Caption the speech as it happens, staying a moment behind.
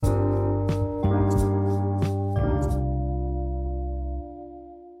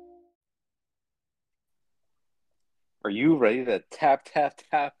Are you ready to tap, tap,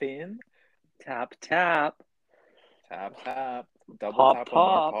 tap in? Tap, tap. Tap, tap, double Pop, tap on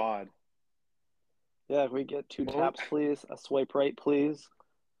our pop. pod. Yeah, can we get two Mo taps, please? A swipe right, please.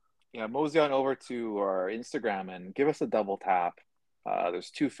 yeah, mosey on over to our Instagram and give us a double tap.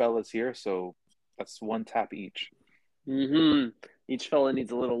 There's two fellas here, so that's one tap each. Mm-hmm. Each fella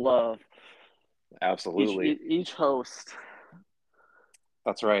needs a little love. Each Absolutely. each host.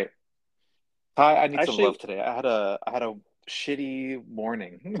 That's right. Ty, I need some Actually, love today. I had a shitty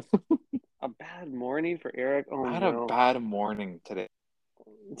morning. a bad morning for Eric. Oh I had a no. bad morning today.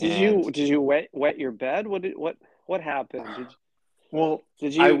 Did And you did you wet your bed? What happened? well,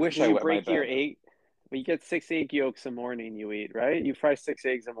 Did I you wish did I you wet my break your bed. egg? Well, you get six egg yolks a morning you eat, right? You fry six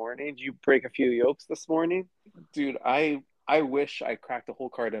eggs a morning. Did you break a few yolks this morning? Dude, I wish I cracked a whole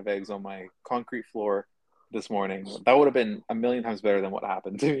carton of eggs on my concrete floor this morning. That would have been a million times better than what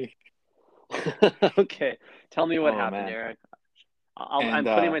happened to me. Okay. Tell me what Oh happened, man. Eric. And I'm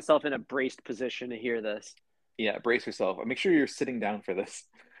putting myself in a braced position to hear this. yeah, brace yourself. Make sure you're sitting down for this.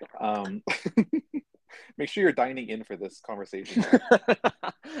 Um, make sure you're dining in for this conversation.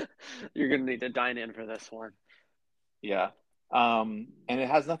 You're gonna need to dine in for this one. Yeah. And it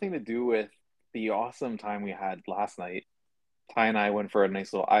has nothing to do with the awesome time we had last night. Ty and I went for a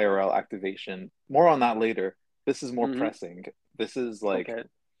nice little IRL activation. More on that later. This is more Hmm. pressing. This is like Okay.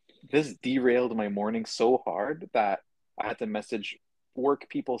 this derailed my morning so hard that I had to message work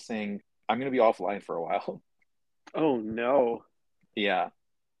people saying I'm gonna be offline for a while. Oh no. Yeah.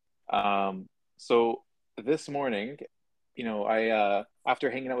 So this morning, I after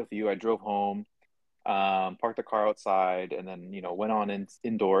hanging out with you, I drove home, parked the car outside, and then, went on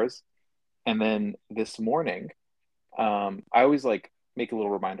indoors. And then this morning, I always like make a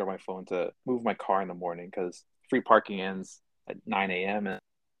little reminder on my phone to move my car in the morning because free parking ends at 9 a.m. and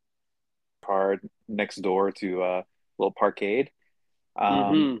car next door to a little parkade.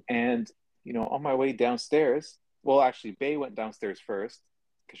 Hmm. And on my way downstairs, well, actually, Bay went downstairs first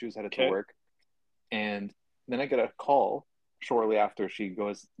because she was headed to Okay. work, and then I get a call shortly after she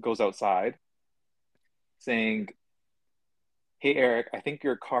goes outside saying, "Hey Eric, I think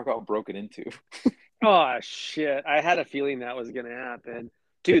your car got broken into." Oh shit. I had a feeling that was gonna happen.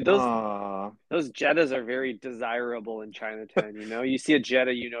 Dude, uh, those Jettas are very desirable in Chinatown, you know? You see a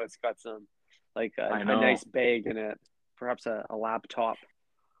Jetta, you know it's got some like I a nice know. bag in it, perhaps a laptop.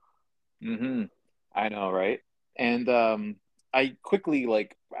 Hmm. I know, right? And I quickly,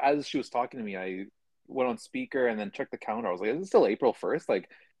 like, as she was talking to me, I went on speaker and then checked the calendar. I was like, "Is it still April 1st? Like,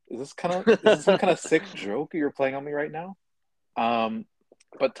 is this some kind of sick joke you're playing on me right now?" Um,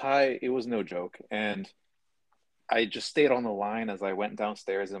 but Ty, it was no joke, and I just stayed on the line as I went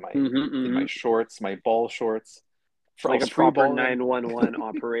downstairs in my Hmm. Hmm. shorts, my ball shorts. I Like a was free proper balling. 911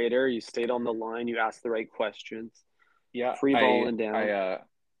 operator, you stayed on the line, you asked the right questions. Yeah, Free balling down.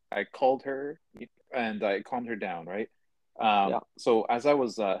 I called her and I calmed her down, right? Yeah. So as I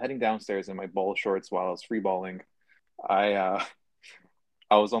was heading downstairs in my ball shorts while I was free balling, I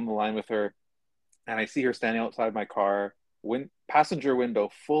I was on the line with her and I see her standing outside my car, passenger window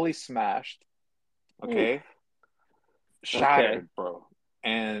fully smashed, Oof. okay? Okay. Shattered, bro.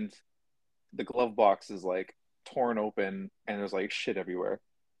 And the glove box is like torn open and there's like shit everywhere.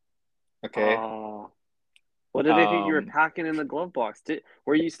 Okay. Oh. What did they think you were Um, packing in the glove box?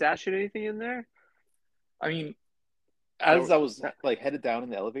 Were you stashing anything in there? I mean, That, as I was that like headed down in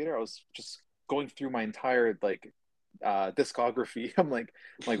the elevator, I was just going through my entire like discography. I'm like,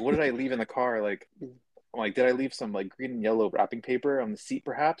 what did I leave in the car? Like, I'm like, did I leave some like green and yellow wrapping paper on the seat,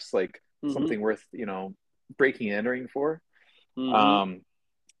 perhaps? Like hmm. something worth, breaking and entering for. Hmm. Um,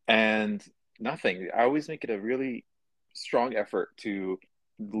 and nothing. I always make it a really strong effort to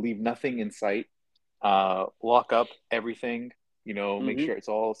leave nothing in sight, lock up everything, make Hmm. sure it's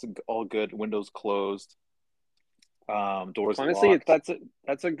all good, windows closed, doors Honestly, locked.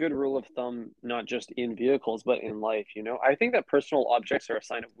 that's a good rule of thumb, not just in vehicles, but in life, you know? I think that personal objects are a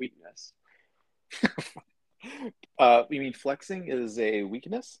sign of weakness. You mean flexing is a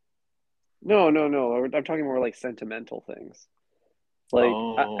weakness? No, no, no. I'm talking more like sentimental things. Like an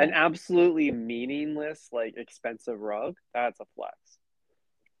Oh, absolutely meaningless, like expensive rug, that's a flex.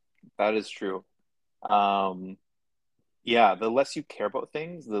 that is true. Um, yeah, the less you care about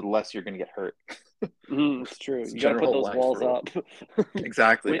things, the less you're gonna get hurt. It's true. It's a You got to put general those life walls rule. up.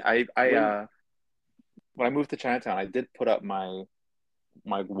 Exactly. when I when when I moved to Chinatown, I did put up my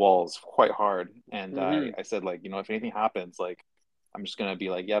walls quite hard, and I hmm. I said, like, if anything happens, like I'm just gonna be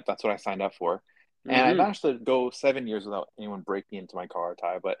like, yep, that's what I signed up for. And I Hmm. managed to go 7 years without anyone breaking into my car,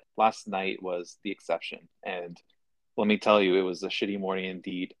 Ty, but last night was the exception. And let me tell you, it was a shitty morning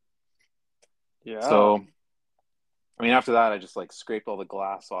indeed. Yeah. So I mean, after that, I just like scraped all the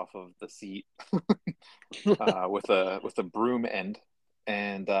glass off of the seat with a broom end,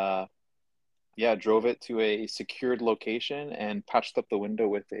 and yeah, drove it to a secured location and patched up the window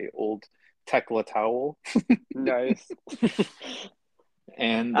with a old Tekla towel. Nice.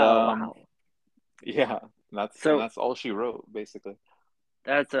 And Oh, wow. yeah, So that's all she wrote basically.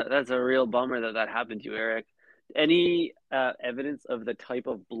 that's a real bummer that that happened to you, Eric. Any evidence of the type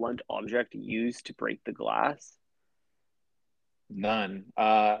of blunt object used to break the glass? None.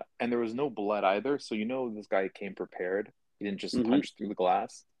 And there was no blood either, so you know this guy came prepared. He didn't just Mm-hmm. punch through the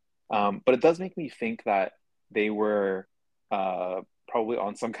glass. But it does make me think that they were probably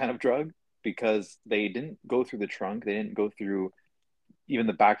on some kind of drug because they didn't go through the trunk, they didn't go through even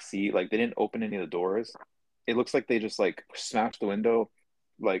the back seat, like they didn't open any of the doors. It looks like they just like smashed the window,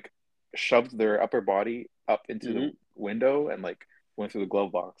 like shoved their upper body up into the Mm-hmm. window and like went through the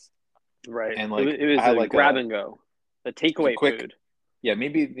glove box. Right. And It was, like it I was had a like grab and go, a a takeaway quick, food. yeah,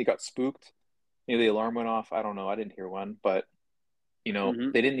 maybe they got spooked. Maybe the alarm went off. I don't know. I didn't hear one, but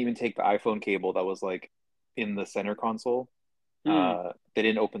Mm-hmm. they didn't even take the iPhone cable that was like in the center console. Hmm. They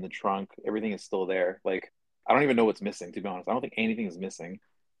didn't open the trunk. Everything is still there. Like I don't even know what's missing, to be honest. I don't think anything is missing.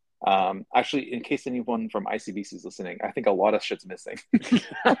 Actually, in case anyone from ICBC is listening, I think a lot of shit's missing.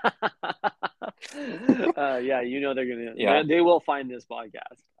 Yeah, you know they're gonna Yeah, they will find this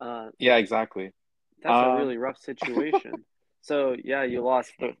podcast. yeah, exactly. That's a really Um, rough situation. So yeah, you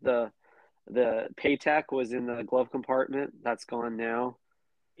lost the Paytech was in the glove compartment. That's gone now.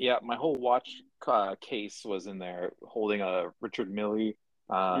 yeah, my whole watch case was in there, holding a Richard Mille,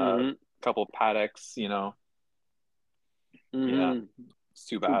 a Mm-hmm. couple Patek's. Yeah, Mm-hmm. it's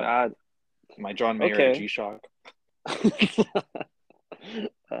too Too bad. bad. My John Mayer Okay. G-Shock.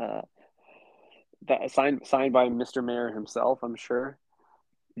 uh, that signed by Mr. Mayor himself, I'm sure.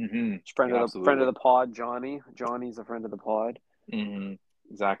 Yeah, Friend of absolutely. the pod, Johnny. Johnny's a friend of the pod. hmm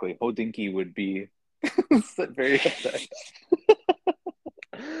Exactly. Hodinky would be very upset.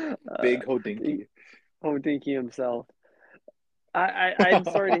 Uh, Big Hodinky. oh, Dinky himself. I'm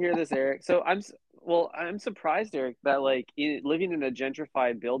sorry to hear this, Eric. So well, I'm surprised, Eric, that like living in a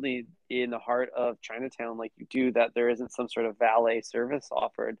gentrified building in the heart of Chinatown, like you do, that there isn't some sort of valet service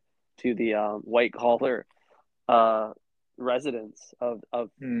offered to the white collar uh, residents of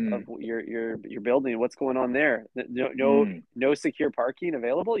Hmm. your building. What's going on there? Hmm. No secure parking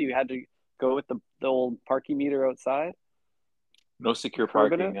available. You had to go with the old parking meter outside, No secure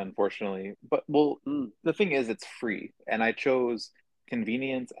curbing parking, it. unfortunately. But well, Mm, the thing is, it's free, and I chose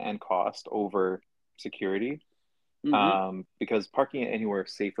convenience and cost over security. mm-hmm. Because parking anywhere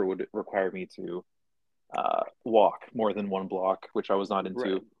safer would require me to walk more than one block, which I was not Right.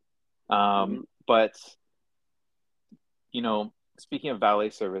 into. Mm-hmm. But speaking of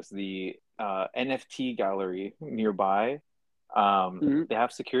valet service, the NFT gallery nearby, Mm-hmm. they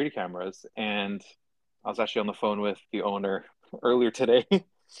have security cameras, and I was actually on the phone with the owner earlier today,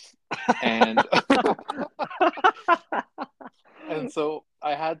 and and so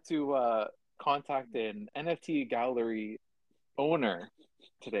I had to contact an NFT gallery owner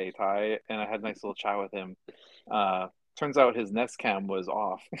today, Ty, and I had a nice little chat with him. Uh, Turns out his Nest Cam was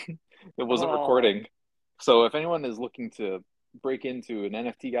off. It wasn't Oh, recording. So if anyone is looking to break into an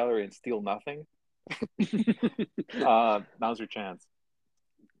NFT gallery and steal nothing, now's your chance.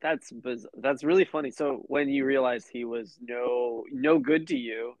 that's really funny. So when you realized he was no good to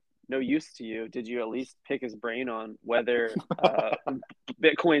you, no use to you, did you at least pick his brain on whether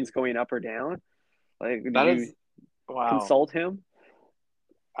Bitcoin's going up or down? Like, did That you is, wow. consult him?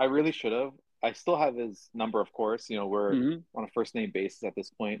 I really should have. I still have his number, of course. We're Hmm. on a first name basis at this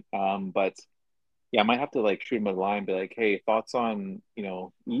point. But yeah, I might have to like shoot him a line, be like, hey, thoughts on,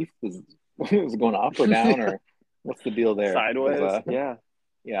 ETH? Is it going up or down, or what's the deal there? Because Sideways? Yeah,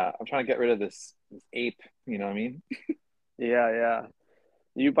 yeah, I'm trying to get rid of this ape, you know what I mean? yeah, yeah.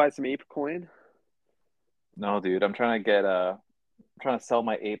 You buy some ape coin? No, dude, I'm trying to sell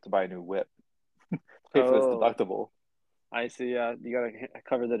my ape to buy a new whip, pay for this Oh, deductible. I see. Yeah, you gotta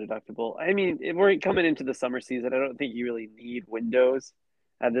cover the deductible. I mean, if we're coming into the summer season, I don't think you really need windows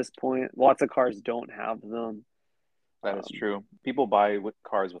at this point. Lots of cars don't have them. That is Um, true. People buy with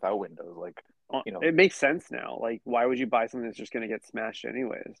cars without windows, like, you know, it makes sense now. Like, why would you buy something that's just gonna get smashed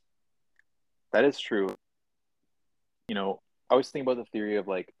anyways? that is true. I always think about the theory of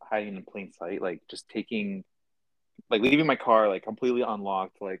like hiding in plain sight, like just like leaving my car like completely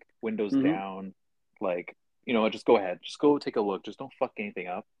unlocked, like windows Mm-hmm. down, like, just go ahead, just go take a look, just don't fuck anything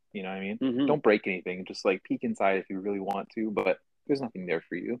up. You know what I mean? Mm-hmm. Don't break anything, just like peek inside if you really want to, but there's nothing there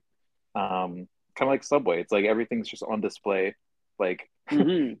for you. Kind of like Subway, it's like everything's just on display, Like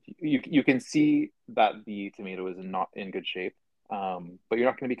Mm-hmm. you can see that the tomato is not in good shape, but you're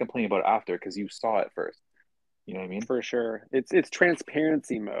not going to be complaining about it after because you saw it first. You know what I mean? For sure. It's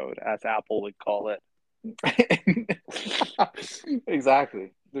transparency mode, as Apple would call it.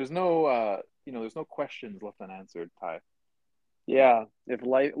 Exactly. There's no questions left unanswered, Ty. Yeah. If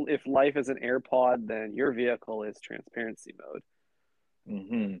life is an AirPod, then your vehicle is transparency mode.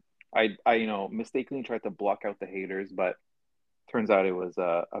 Hmm. I mistakenly tried to block out the haters, but turns out it was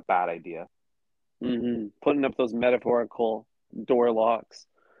a bad idea. Putting up those metaphorical door locks.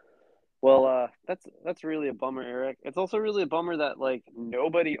 Well, that's really a bummer, Eric. It's also really a bummer that like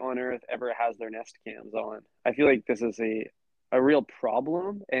nobody on Earth ever has their Nest cams on. I feel like this is a real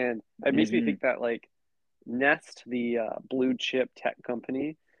problem, and it makes me Hmm. think that like Nest, the blue chip tech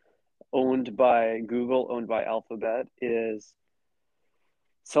company owned by Google, owned by Alphabet, is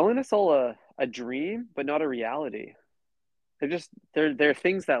selling us all a dream, but not a reality. They're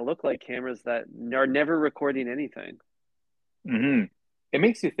things that look like cameras that are never recording anything. Hmm. It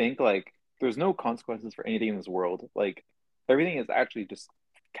makes you think like there's no consequences for anything in this world. Like everything is actually just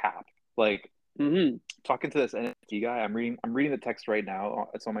capped. Like Hmm. talking to this NFT guy, I'm reading the text right now.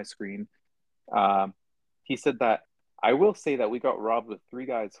 It's on my screen. Um, he said that I will say that we got robbed with three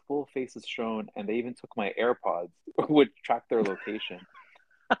guys, full faces shown, and they even took my AirPods, which tracked their location.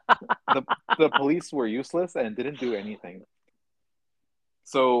 The the police were useless and didn't do anything.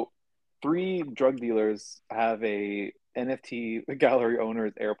 So three drug dealers have a NFT gallery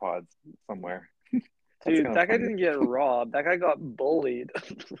owner's AirPods somewhere. That's Dude, kind of that guy funny. didn't get robbed. That guy got bullied.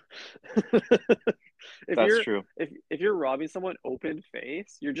 if That's you're true. if you're robbing someone open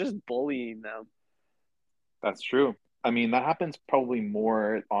face, you're just bullying them. That's true. I mean, that happens probably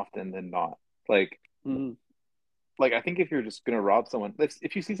more often than not. Like, Mm-hmm. like I think if you're just gonna rob someone,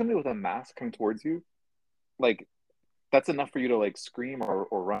 if you see somebody with a mask come towards you, like that's enough for you to like scream or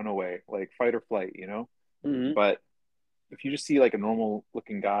run away, like fight or flight, you know? Mm-hmm. But if you just see like a normal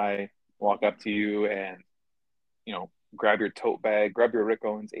looking guy walk up to you and, grab your tote bag, grab your Rick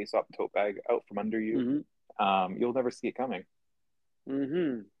Owens Aesop tote bag out from under you, Mm-hmm. you'll never see it coming.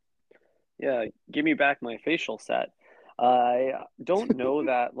 Mm-hmm. Yeah, give me back my facial set. I don't know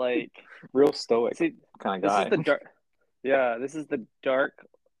that like Real stoic see kind of this is guy. the dark yeah, this is the dark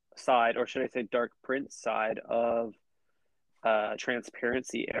side, or should I say dark print side of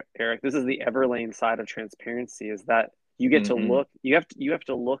transparency, Eric. This is the Everlane side of transparency, is that you get to Hmm. look you have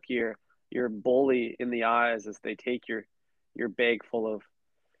to look your bully in the eyes as they take your bag full of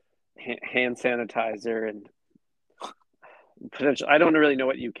hand sanitizer and potential. I don't really know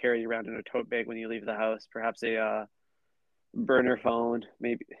what you carry around in a tote bag when you leave the house. Perhaps a burner phone,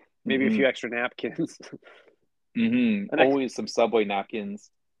 maybe a Hmm. few extra napkins. Hmm. An ex- Always some Subway napkins,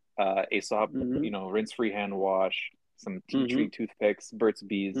 Aesop, mm-hmm, rinse-free hand wash, some tea mm-hmm, tree toothpicks, Burt's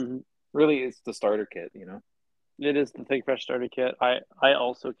Bees. mm-hmm. Really, it's the starter kit. It is the Think Fresh starter kit. I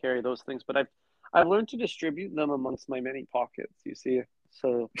also carry those things, but I've learned to distribute them amongst my many pockets. You see,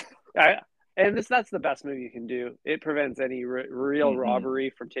 so I and that's the best move you can do. It prevents any real Hmm.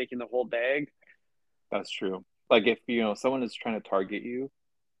 robbery from taking the whole bag. That's true. Like if someone is trying to target you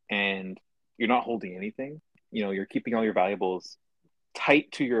and you're not holding anything, you're keeping all your valuables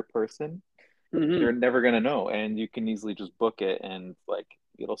tight to your person, they're Hmm. never gonna know, and you can easily just book it, and like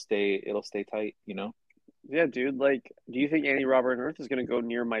it'll stay tight. Yeah, dude. Like, do you think any robber on Earth is going to go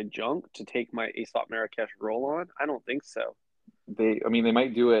near my junk to take my Aesop Marrakesh roll on? I don't think so. I mean, they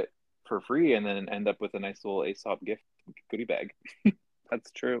might do it for free and then end up with a nice little Aesop gift goodie bag.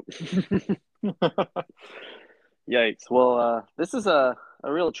 That's true. Yikes. Well, this is a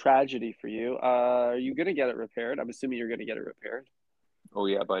real tragedy for you. Are you going to get it repaired? I'm assuming you're going to get it repaired. Oh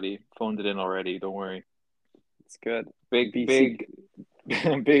yeah, buddy, phoned it in already. Don't worry. It's good. Big, BC. big,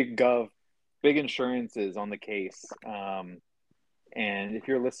 big gov, big insurances on the case. And if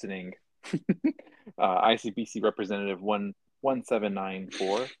you're listening, ICBC representative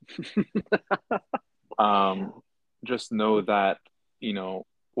 11794. Um, just know that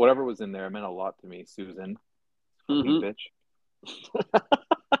whatever was in there meant a lot to me, Susan. Fucking Hmm. bitch.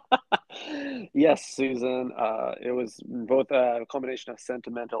 Yes, Susan. It was both a combination of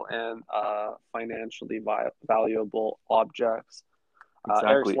sentimental and financially valuable objects.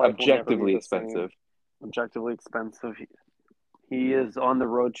 Eric's Exactly. life will never be Objectively the same. expensive. Objectively expensive. He is on the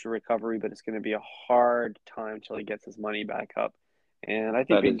road to recovery, but it's going to be a hard time till he gets his money back up. And I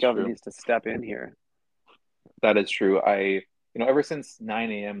think That Big is Gov true. needs to step in here. That is true. Ever since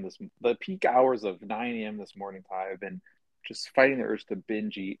 9 a.m. the peak hours of 9 a.m. this morning, Ty, I've been just fighting the urge to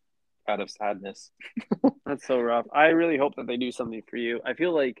binge eat out of sadness. That's so rough. I really hope that they do something for you. I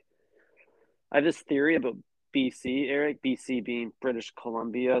feel like I have this theory about BC, Eric. BC being British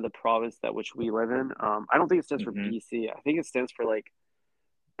Columbia, the province that which we live in. I don't think it stands for Hmm. BC. I think it stands for like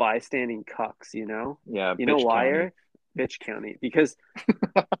bystanding cucks. Yeah, You know bitch why, county. Eric? Bitch County. Because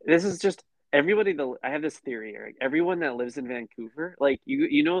this is just everybody. I have this theory, Eric. Everyone that lives in Vancouver, like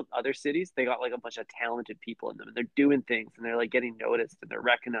other cities, they got like a bunch of talented people in them, and they're doing things, and they're like getting noticed, and they're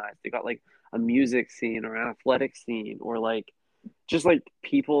recognized. They got like a music scene or an athletic scene, or like just like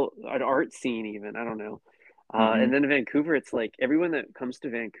people, an art scene, even. I don't know. Hmm. And then in Vancouver, it's like everyone that comes to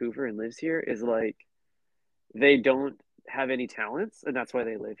Vancouver and lives here is like they don't have any talents, and that's why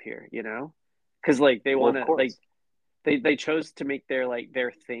they live here. Because like they Well, want of to like course. they chose to make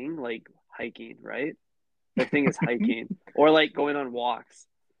their thing like hiking, right? Their thing is hiking or like going on walks.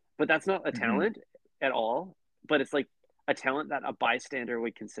 But that's not a Hmm. talent at all. But it's like a talent that a bystander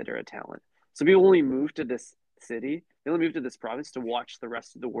would consider a talent. So people only move to this city, they only move to this province to watch the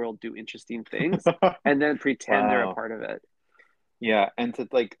rest of the world do interesting things and then pretend they're a Wow. part of it. Yeah, and to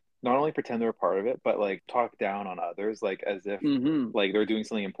like not only pretend they're a part of it, but like talk down on others, like as if Mm-hmm. like they're doing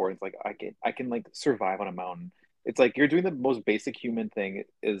something important. It's like I can like survive on a mountain. It's like you're doing the most basic human thing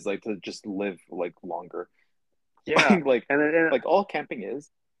is like to just live like longer. Yeah. Like And like all camping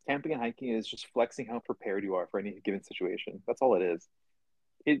and hiking is just flexing how prepared you are for any given situation. That's all it is.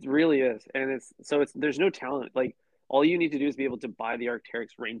 it really is. And it's there's no talent. Like all you need to do is be able to buy the Arc'teryx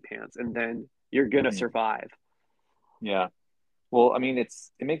rain pants and then you're gonna Hmm. survive. Yeah. Well, I mean, it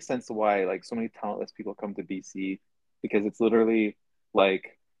makes sense to why like so many talentless people come to BC because it's literally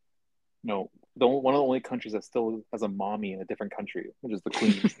like one of the only countries that still has a mommy in a different country, which is the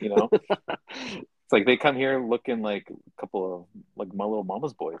Queen. It's like they come here looking like a couple of like my little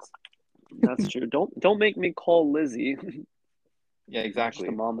mama's boys. That's true. Don't make me call Lizzie. Yeah, I'm just a exactly.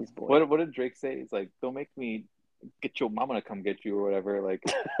 mama's boy. What did Drake say? It's like, don't make me get your mama to come get you or whatever. Like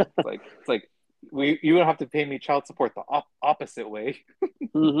it's like you don't have to pay me child support the opposite way.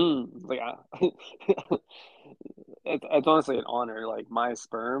 Like it's honestly an honor. Like my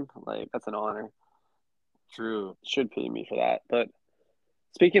sperm, like that's an honor. True. Should pay me for that. But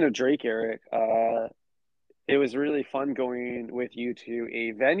speaking of Drake, Eric, it was really fun going with you to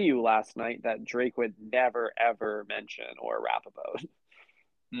a venue last night that Drake would never ever mention or rap about.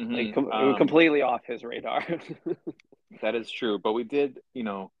 Like it was completely off his radar. That is true. But we did,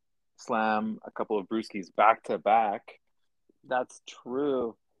 slam a couple of brewskis back to back. That's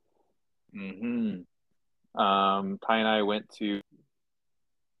true. Hmm. Ty and I went to,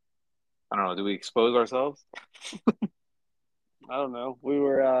 I don't know, do we expose ourselves? I don't know. We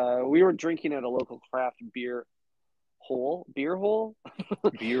were drinking at a local craft beer hole, Beer hole.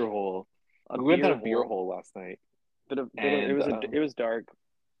 a We went down beer a beer hole. hole last night, Bit of and it was dark.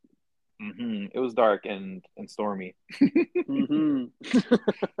 it was dark and stormy. Hmm.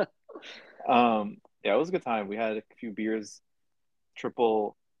 Yeah, it was a good time. We had a few beers,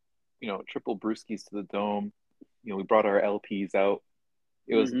 triple, triple brewskis to the dome. We brought our LPs out.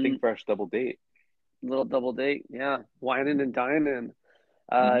 It was a Think Hmm. Fresh double date. Little double date, yeah, whining and dining.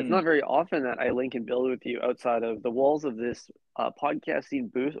 It's Hmm. not very often that I link and build with you outside of the walls of this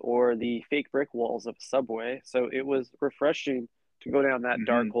podcasting booth or the fake brick walls of Subway. So it was refreshing to go down that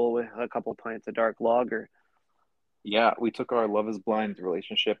dark Hmm. hole with a couple pints of dark lager. Yeah, we took our Love is Blind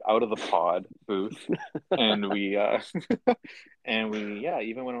relationship out of the pod booth and we and we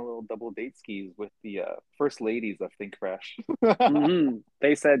even went on a little double date skis with the first ladies of Think Fresh.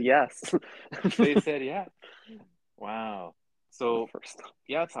 They said yes. They said yeah. Wow. The So first.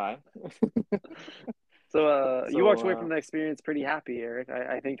 yeah, Ty. So you So walked away from the experience pretty happy, Eric.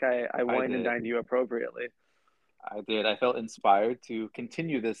 I think I I wined and did. dined you appropriately. I did. I felt inspired to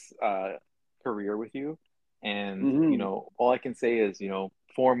continue this career with you. And, Hmm. all I can say is,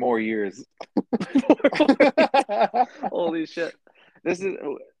 4 more years. Holy shit. This is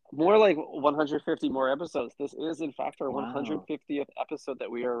more like 150 more episodes. This is, in fact, our Wow. 150th episode that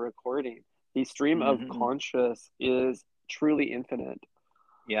we are recording. The stream of Hmm. conscious is truly infinite.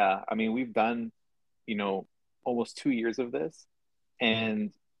 Yeah. I mean, we've done, you know, almost 2 years of this.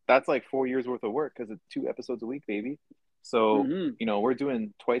 And that's like 4 years worth of work because it's 2 episodes a week, baby. So, Hmm. we're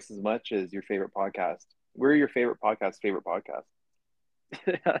doing twice as much as your favorite podcast. We're your favorite podcast.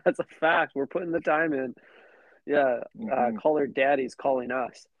 That's a fact. We're putting the time in. Yeah. Hmm. Call her daddy's calling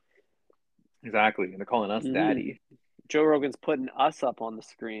us. Exactly. And they're calling us Hmm. daddy. Joe Rogan's putting us up on the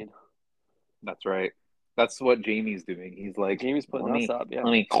screen. That's right. That's what Jamie's doing. He's like, Jamie's putting let us me, up. Yeah.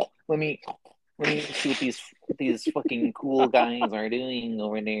 let me, let me, let me see what these fucking cool guys are doing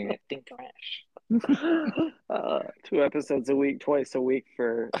over there at Think Crash. 2 episodes a week, twice a week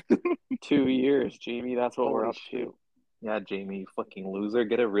for 2 years, Jamie. That's what we're Holy up shit. to. Yeah, Jamie, you fucking loser.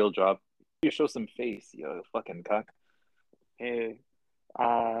 Get a real job. You show some face, you fucking cuck. Hey,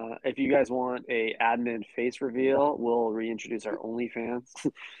 if you guys want a admin face reveal, we'll reintroduce our OnlyFans.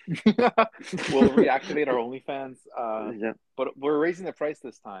 We'll reactivate our OnlyFans, Yeah, but we're raising the price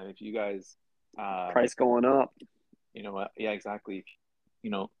this time. If you guys, price going up. you know what? Yeah, exactly. You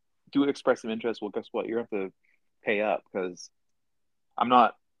know, do express some interest. Well, guess what? You're gonna have to pay up because I'm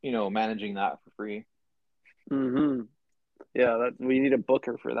not, managing that for free. Hmm. Yeah, that we need a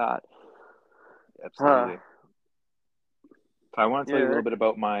booker for that. Uh, Absolutely. So I want to yeah, tell you a little Eric. bit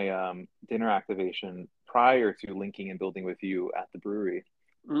about my dinner activation prior to linking and building with you at the brewery.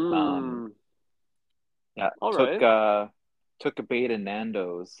 Um, Mm, yeah, all took right. uh, took a bait in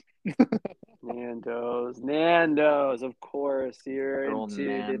Nando's. Nando's, of course. You're Good old into the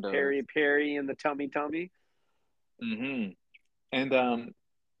Nando's. peri peri and the tummy tummy. And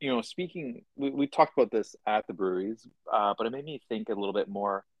we talked about this at the breweries, but it made me think a little bit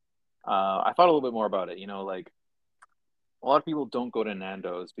more. I thought a little bit more about it. Like a lot of people don't go to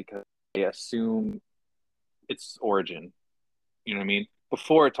Nando's because they assume its origin. You know what I mean?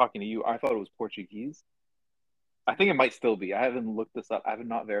 Before talking to you, I thought it was Portuguese. I think it might still be. I haven't looked this up. I have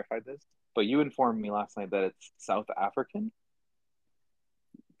not verified this, but you informed me last night that it's South African.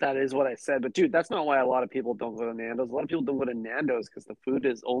 That is what I said. But dude, that's not why a lot of people don't go to Nando's. A lot of people don't go to Nando's because the food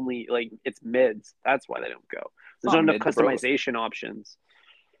is only like it's mids. That's why they don't go. It's There's not not enough mid, bro. customization options.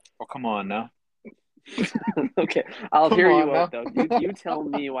 Oh, come on now. Okay, I'll Come hear on you out now. though. You tell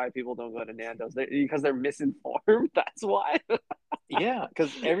me why people don't go to Nando's. Because they're misinformed. That's why. Yeah,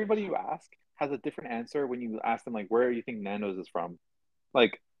 because everybody you ask has a different answer when you ask them like where do you think Nando's is from.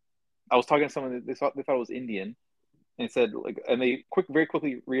 Like I was talking to someone that they thought it was Indian and it said like and they very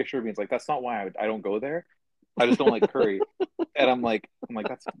quickly reassured me it's like that's not why I don't go there. I just don't like curry. And I'm like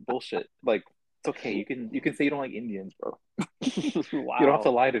that's bullshit. Like it's okay. You can say you don't like Indians, bro. You don't have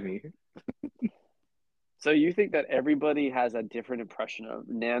to Wow. lie to me. So you think that everybody has a different impression of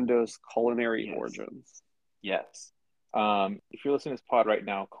Nando's culinary Yes. origins? Yes. If you're listening to this pod right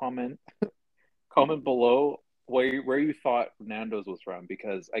now, comment below where you thought Nando's was from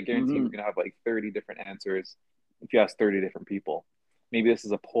because I guarantee we're Hmm. gonna have like 30 different answers if you ask 30 different people. Maybe this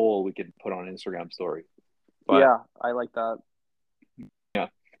is a poll we could put on an Instagram story. But Yeah, I like that. yeah.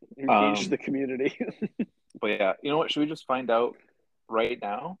 Engage the Um, community. but yeah, you know what? Should we just find out right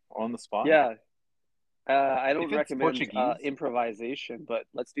now on the spot? Yeah, I don't If it's recommend Portuguese, improvisation, but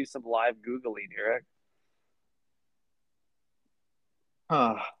let's do some live Googling, Eric.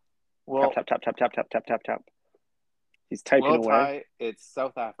 uh, Tap, well, tap, tap, tap, tap, tap, tap, tap, tap. He's typing well, away. Ty, it's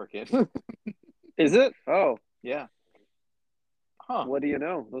South African. Is it? Oh, Yeah. Huh. what do you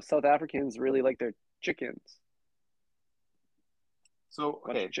know? Those South Africans really like their chickens. So,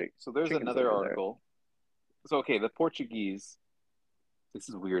 Bunch okay. of So there's chickens another over there. article. So, okay, the Portuguese. This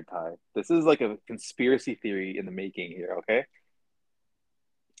is weird, Ty. This is like a conspiracy theory in the making here, okay?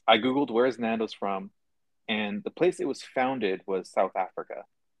 I Googled where is Nando's from, and the place it was founded was South Africa,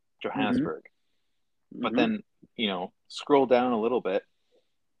 Mm-hmm. Johannesburg. But Mm-hmm. then, scroll down a little bit.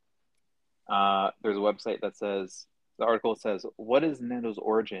 There's a website that says, the article says, what is Nando's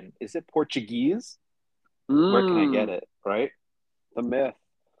origin? Is it Portuguese? Where can I get Mm, it? Right? the myth.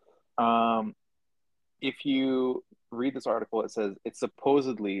 Um, if you read this article, it says it's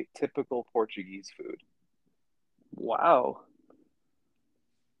supposedly typical Portuguese food. Wow.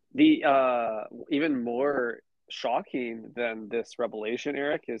 The even more shocking than this revelation,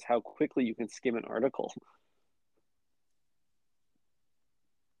 Eric, is how quickly you can skim an article.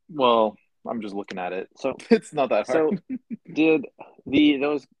 Well, I'm just looking at it. So It's not that hard. so did the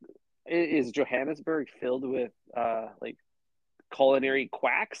those is Johannesburg filled with like culinary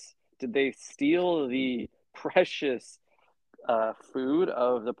quacks? Did they steal the precious food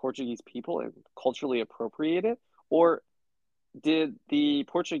of the Portuguese people and culturally appropriate it? Or did the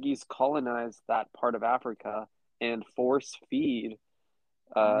Portuguese colonize that part of Africa and force feed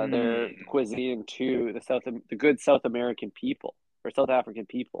their Hmm. cuisine to the good South American people or South African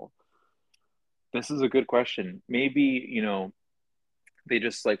people? This is a good question. Maybe, they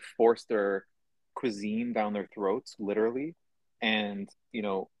just like force their cuisine down their throats, literally. And,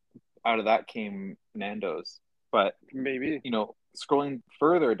 out of that came Nando's. But, Maybe. scrolling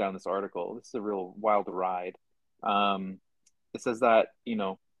further down this article, this is a real wild ride. Um, it says that,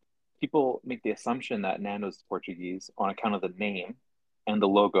 people make the assumption that Nando's is Portuguese on account of the name and the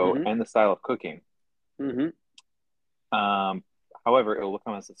logo Mm-hmm. and the style of cooking. Mm-hmm. Um, However, it will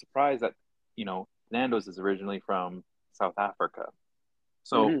come as a surprise that, Nando's is originally from South Africa.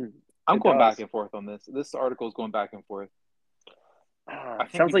 So Mm-hmm. I'm It going back does. and forth on this. This article is going back and forth. I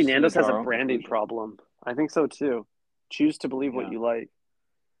think we Sounds like just need to Nando's has draw a our own branding conclusion. problem. I think so too. Choose to believe what Yeah. you like.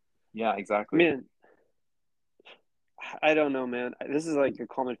 Yeah, exactly. Man, I don't know, man. This is like a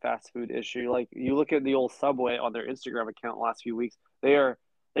common fast food issue. Like you look at the old Subway on their Instagram account last few weeks, they are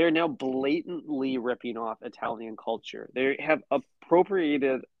now blatantly ripping off Italian culture. They have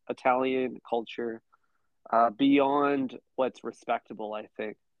appropriated Italian culture beyond what's respectable, I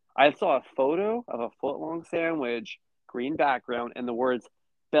think. I saw a photo of a foot long sandwich, green background, and the words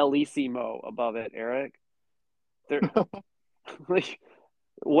Bellissimo above it, Eric. They're like,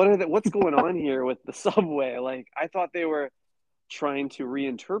 what's going on here with the Subway? Like, I thought they were trying to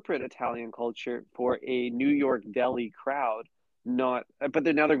reinterpret Italian culture for a New York deli crowd, not, but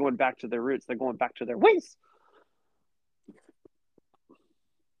now they're going back to their roots. They're going back to their ways.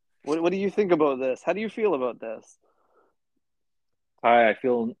 What do you think about this? How do you feel about this? Hi,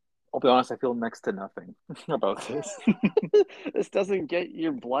 I'll be honest, I feel next to nothing about this. This doesn't get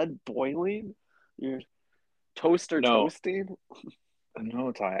your blood boiling, your toaster No, toasting.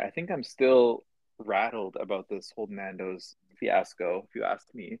 no, Ty. I think I'm still rattled about this whole Nando's fiasco, if you ask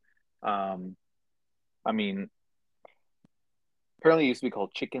me. Um, I mean, apparently it used to be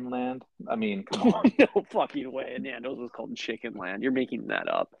called Chicken Land. I mean, come on. No fucking way. Nando's was called Chicken Land. You're making that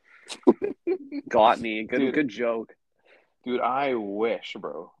up. Got me. Good, Dude, good joke. dude, I wish,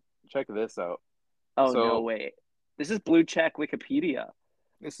 bro. Check this out. Oh no So, way. This is blue check Wikipedia.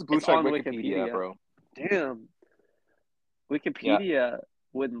 this is Blue It's Check on Wikipedia, Wikipedia. bro. Damn. Yeah, Wikipedia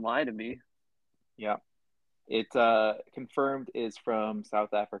wouldn't lie to me. yeah. It confirmed is from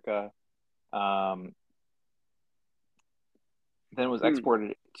South Africa. Um, then was Hmm.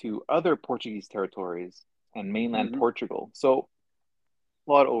 exported to other Portuguese territories and mainland Mm-hmm. Portugal. So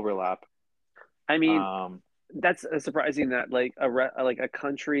a lot of overlap. I mean, Um, that's surprising that like like a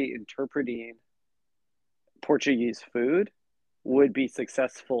country interpreting Portuguese food would be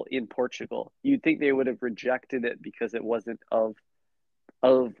successful in Portugal. You'd think they would have rejected it because it wasn't of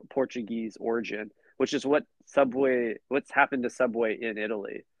Portuguese origin, which is what's happened to Subway in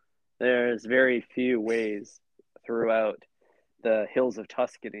Italy. There's very few ways throughout the hills of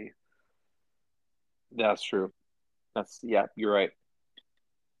Tuscany. that's true. That's yeah, you're right.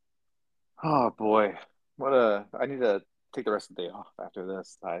 Oh boy, I need to take the rest of the day off after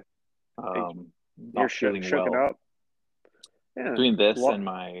this. Like you're Not feeling shooken well. up. Yeah. Doing this Well, and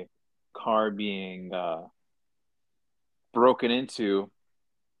my car being broken into.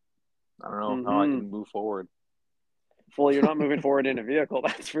 I don't know how I mm-hmm. can move forward. Well, you're not moving forward in a vehicle,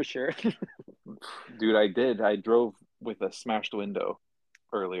 that's for sure. Dude, I did. I drove with a smashed window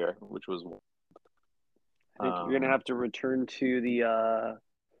earlier, which was I think you're gonna um have to return to the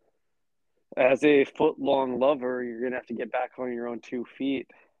as a foot long lover, you're gonna have to get back on your own 2 feet.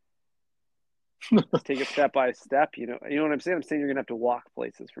 Just take it step by step. You know what I'm saying. I'm saying you're gonna have to walk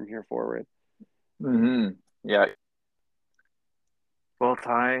places from here forward. Yeah. Well,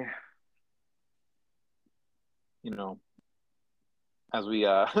 Ty, you know, as we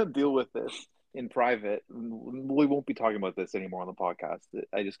deal with this in private, we won't be talking about this anymore on the podcast.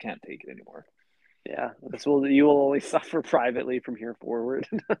 I just can't take it anymore. Yeah, this will you will only suffer privately from here forward.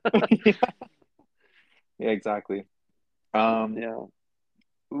 Yeah, exactly. Um, Yeah,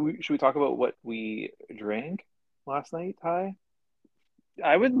 should we talk about what we drank last night, Ty?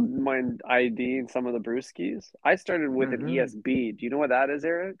 I wouldn't mind IDing some of the brewskis. I started with an Mm-hmm. ESB. Do you know what that is,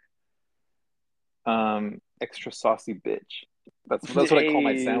 Eric? Extra saucy bitch. That's what I call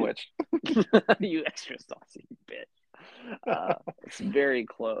my Hey, sandwich. you extra saucy bitch. It's very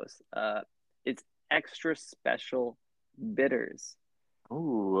close. It's extra special bitters,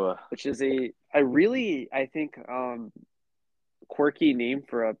 Ooh. which is a really, I think, quirky name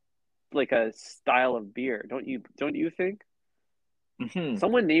for a like a style of beer. Don't you think? Mm-hmm.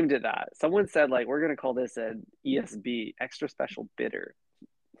 Someone named it that. Someone said like we're gonna call this an ESB, extra special bitter.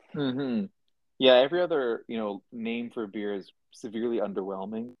 Mm-hmm. Yeah, every other, name for beer is severely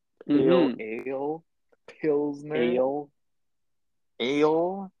underwhelming. Pale Mm-hmm. ale, pilsner, Ale,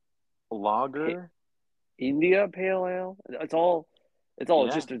 ale, pa- lager. India Pale Ale. It's all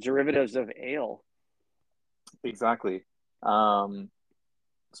Yeah, just derivatives of ale. exactly. Um,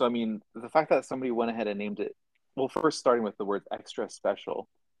 so I mean, the fact that somebody went ahead and named it, well, first starting with the word extra special,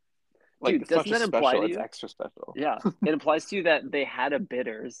 like Dude, it's not doesn't that just imply special, to it's you? extra special. Yeah, it implies to you that they had a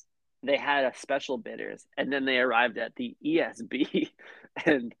bitters, they had a special bitters, and then they arrived at the ESB,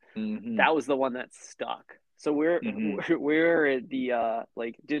 and Mm-hmm. that was the one that stuck. So we're Mm-hmm. we're, we're at the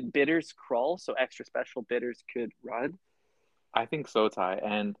like, did bitters crawl so extra special bitters could run? I think so, Ty.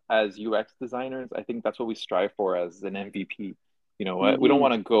 And as UX designers, I think that's what we strive for as an MVP. You know what? We don't Mm-hmm.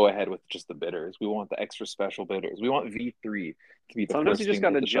 want to go ahead with just the bitters. We want the extra special bitters. We want V3 to be the Sometimes you first just thing to got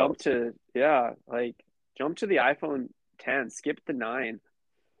to hit the shelves. jump to the iPhone 10, skip the 9.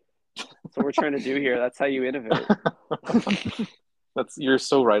 That's what we're trying to do here. That's how you innovate. That's you're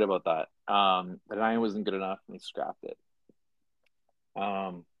so right about that. The nine wasn't good enough, and we scrapped it.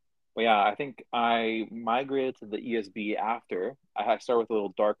 But yeah, I think I migrated to the ESB after. I started with a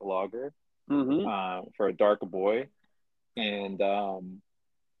little dark lager, Mm-hmm. for a dark boy, and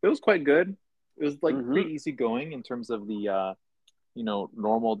it was quite good. It was like Mm-hmm. pretty easy going in terms of the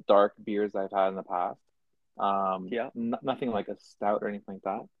normal dark beers I've had in the past. Yeah. Nothing like a stout or anything like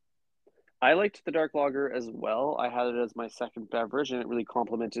that. I liked the dark lager as well. I had it as my second beverage, and it really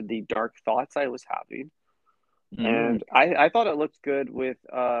complemented the dark thoughts I was having. Mm, And I thought it looked good with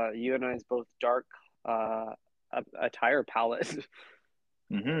you and I's both dark uh, attire palette.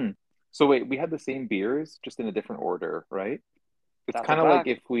 hmm So wait, we had the same beers, just in a different order, right? It's That's a kind of like fact.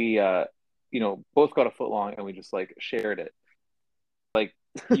 if we, both got a foot long and we just like shared it. Like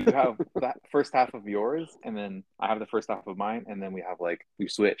you have that first half of yours, and then I have the first half of mine, and then we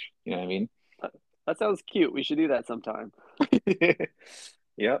switch. You know what I mean? That sounds cute. We should do that sometime.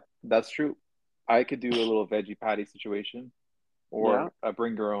 Yep, that's true. I could do a little veggie patty situation, Yeah. or a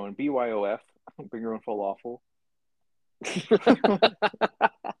bring your own BYOF, bring your own falafel.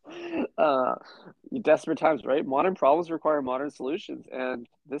 uh, Desperate times, right? Modern problems require modern solutions, and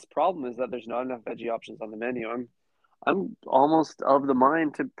this problem is that there's not enough veggie options on the menu. I'm almost of the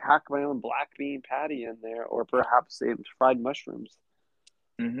mind to pack my own black bean patty in there, or perhaps say fried mushrooms.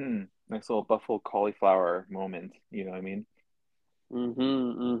 Nice little buffalo cauliflower moment. You know what I mean? Mm-hmm.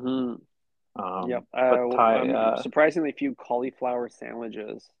 Mm-hmm. Yep. But Thai, Surprisingly few cauliflower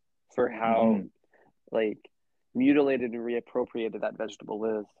sandwiches for how mhm, like mutilated and reappropriated that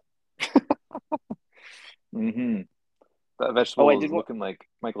vegetable is. mhm. That Oh, I vegetable did is what looking like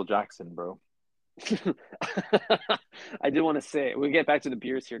Michael Jackson, bro. I did want to say we'll get back to the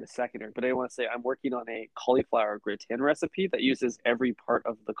beers here in a second here, but I want to say I'm working on a cauliflower gratin recipe that uses every part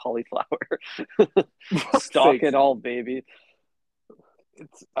of the cauliflower. Fuck's Stock it sakes. all, baby.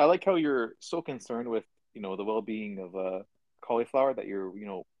 I like how you're so concerned with, the well-being of cauliflower that you're,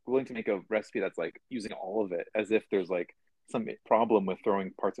 willing to make a recipe that's like using all of it as if there's like some problem with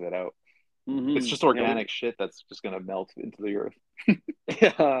throwing parts of it out. It's just Yeah, organic shit that's just gonna melt into the earth.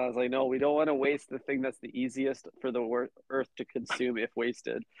 yeah. I was like, no, we don't want to waste the thing that's the easiest for the earth to consume if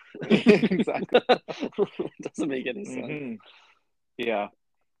wasted. Exactly. Doesn't make any sense hmm Yeah.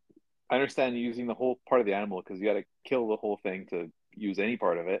 I understand using the whole part of the animal because you got to kill the whole thing to use any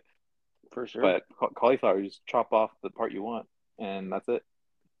part of it. for sure. But cauliflower, you just chop off the part you want, and that's it.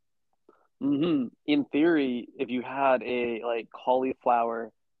 In theory, if you had a like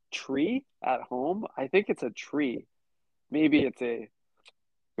cauliflower tree at home, I think it's a tree. Maybe it's a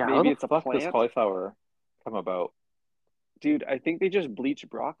Yeah, how maybe the it's a fuck does plant. cauliflower come about? Dude, I think they just bleach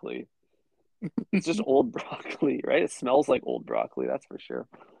broccoli. It's just old broccoli, right? It smells like old broccoli, that's for sure.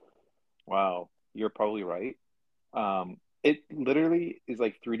 Wow, you're probably right. It literally is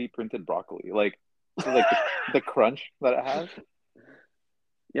like 3D printed broccoli, like the crunch that it has.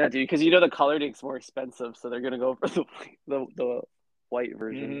 Yeah, dude, because the coloring's more expensive, so they're gonna go for the white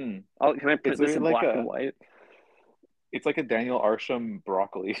version. hmm Oh, can I It's print this literally in like black and a white? it's like a Daniel Arsham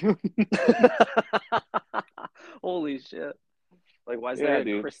broccoli. Holy shit. Like, why is there Yeah, a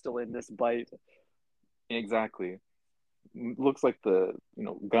dude. crystal in this bite? Exactly. Looks like the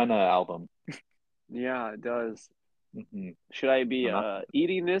Gunna album. Yeah, it does. hmm Should I be And that's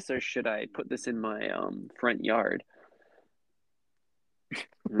eating this or should I put this in my front yard?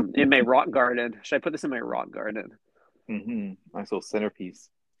 In my rock garden. Should I put this in my rock garden? nice little centerpiece.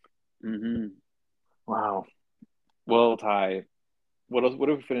 Mm-hmm. Wow. Well, Ty, what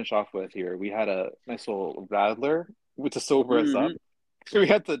do we finish off with here? We had a nice little radler to sober us Mm-hmm. up. We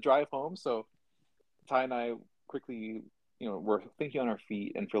had to drive home, so Ty and I quickly, were thinking on our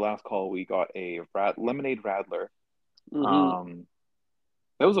feet, and for last call, we got a lemonade radler. Mm-hmm. Um,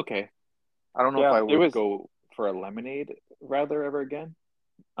 that was okay. I don't know if Yeah, I it would was. go for a lemonade radler ever again.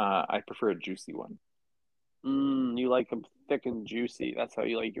 I prefer a juicy one. You like them thick and juicy. That's how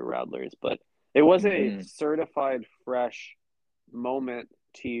you like your Radlers. But it was a hmm certified fresh moment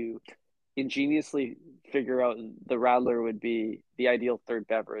to ingeniously figure out the Radler would be the ideal third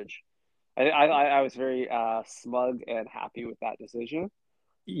beverage. I was very smug and happy with that decision.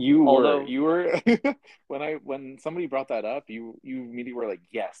 Although, You were when somebody brought that up, you immediately were like,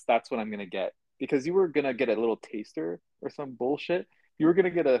 yes, that's what I'm gonna get because you were gonna get a little taster or some bullshit. You were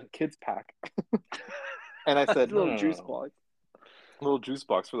gonna get a kids pack, and I it's said, a no, little no, no, juice no, box. little juice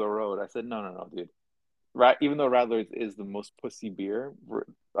box for the road. I said, no, no, no, dude. Even though Radler is the most pussy beer,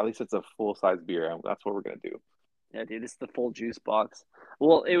 at least it's a full size beer, and that's what we're gonna do. Yeah, dude, it's the full juice box.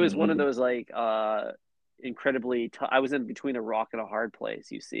 Well, it was one of hmm those like incredibly I was in between a rock and a hard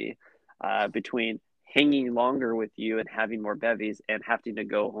place, you see, between hanging longer with you and having more bevies and having to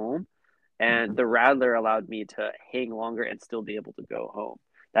go home. And Hmm. the Radler allowed me to hang longer and still be able to go home.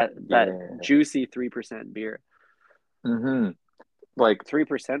 That Yeah. juicy 3% beer, Hmm. Like,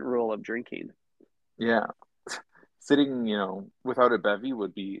 3% rule of drinking. yeah, sitting, without a bevy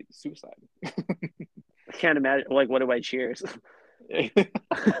would be suicide. I can't imagine. Like, what do I cheers?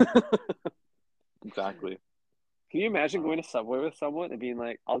 Exactly. Can you imagine Uh, going to Subway with someone and being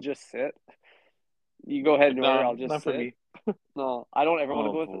like, "I'll just sit. You go ahead and order. no, I'll just not for sit." me. No, I don't ever want to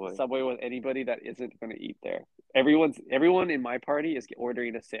Oh go with boy. Subway with anybody that isn't going to eat there. Everyone in my party is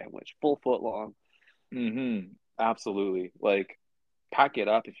ordering a sandwich, full foot long. Hmm. Absolutely. Like, pack it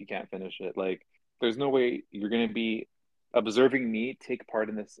up if you can't finish it. Like, there's no way you're gonna be observing me take part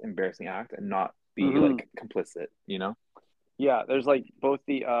in this embarrassing act and not be Hmm. like complicit, you know? Yeah, there's like both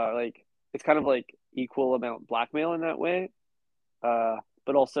the like it's kind of like equal amount blackmail in that way, uh,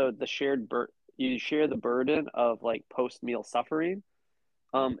 but also the you share the burden of like post meal suffering.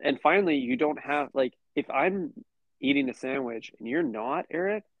 And finally, you don't have like if I'm eating a sandwich and you're not,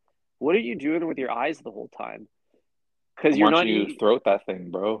 Eric, what are you doing with your eyes the whole time? Because I'm you're not watching you eating. throat that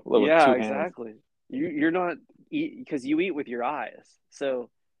thing, bro, with Yeah, two hands. exactly. You're not eat because you eat with your eyes. So,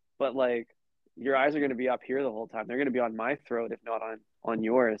 but like your eyes are going to be up here the whole time. They're going to be on my throat if not on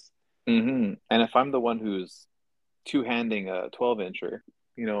yours. And if I'm the one who's two-handing a 12-incher,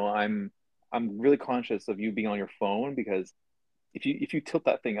 I'm really conscious of you being on your phone because if you tilt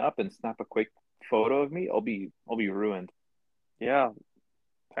that thing up and snap a quick photo of me, I'll be ruined. Yeah,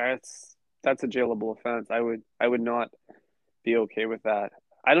 that's that's a jailable offense. I would not be okay with that.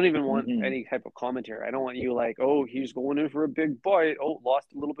 I don't even want Hmm. any type of commentary. I don't want you like, oh, he's going in for a big bite. Oh,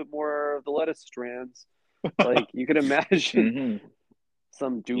 lost a little bit more of the lettuce strands. Like you could imagine Hmm.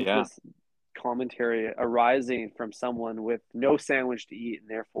 some Yeah. doofus commentary arising from someone with no sandwich to eat and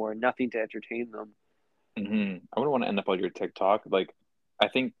therefore nothing to entertain them. I wouldn't want to end up on your TikTok. Like, I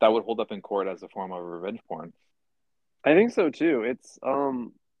think that would hold up in court as a form of revenge porn. I think so too. It's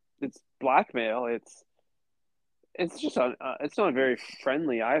blackmail. It's just it's not very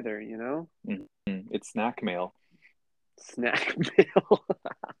friendly either, you know? It's snack mail. Snack mail.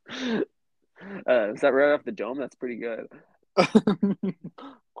 Is that right off the dome? That's pretty good.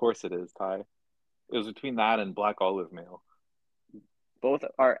 Of course it is, Ty. It was between that and black olive mail. Both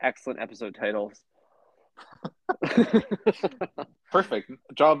are excellent episode titles. Perfect.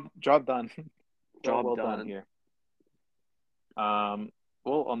 Job done. Job Job well done done. here. Um,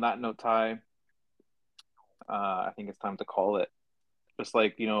 well, on that note, Ty, I think it's time to call it. Just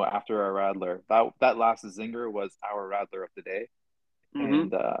like, after our Radler, that last zinger was our Radler of the day, Hmm.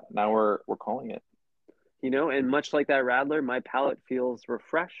 and now we're calling it. And much like that Radler, my palate feels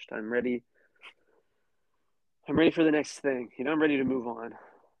refreshed. I'm ready. I'm ready for the next thing. I'm ready to move on.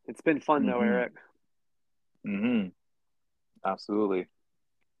 It's been fun though, Hmm. Eric. Hmm. Absolutely.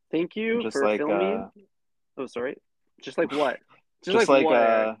 Thank you Just for like filming. Oh, sorry. Just like what? Just just like like what,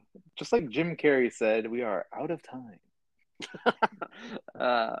 Eric? uh just like Jim Carrey said, we are out of time.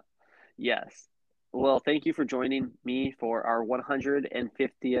 uh, yes. Well, thank you for joining me for our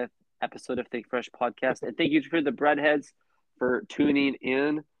 150th episode of Think Fresh podcast, and thank you for the breadheads for tuning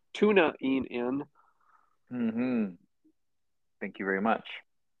in. Hmm. Thank you very much.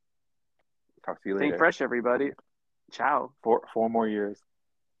 Talk to you Think later. Fresh, everybody. Ciao. Four more years.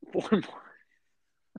 4 more.